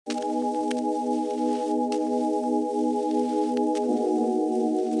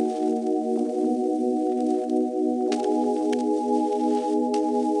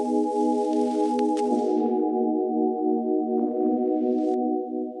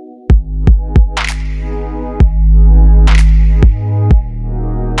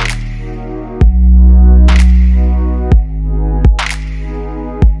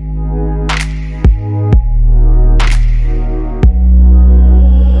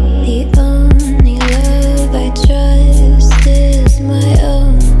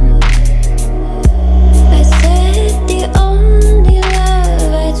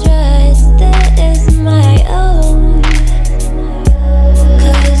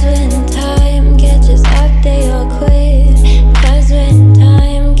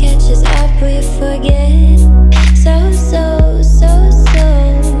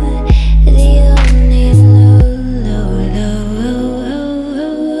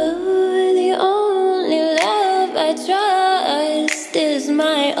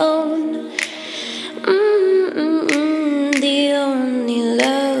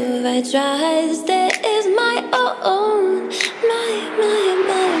trust that is my own,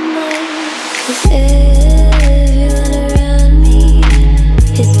 my. 'Cause everyone around me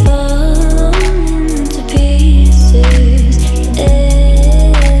is falling to pieces.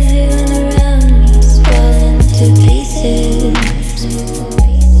 Everyone around me is falling to pieces.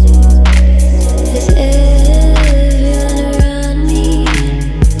 'Cause everyone around me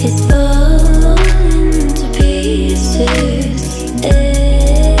is falling to pieces.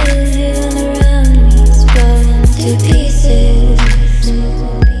 Everyone around me is falling to pieces.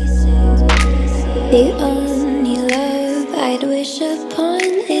 The only love I'd wish upon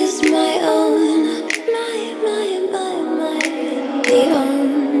is my own, my. The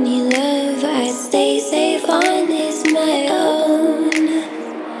only love I'd stay safe on is my own.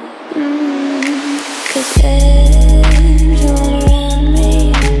 'Cause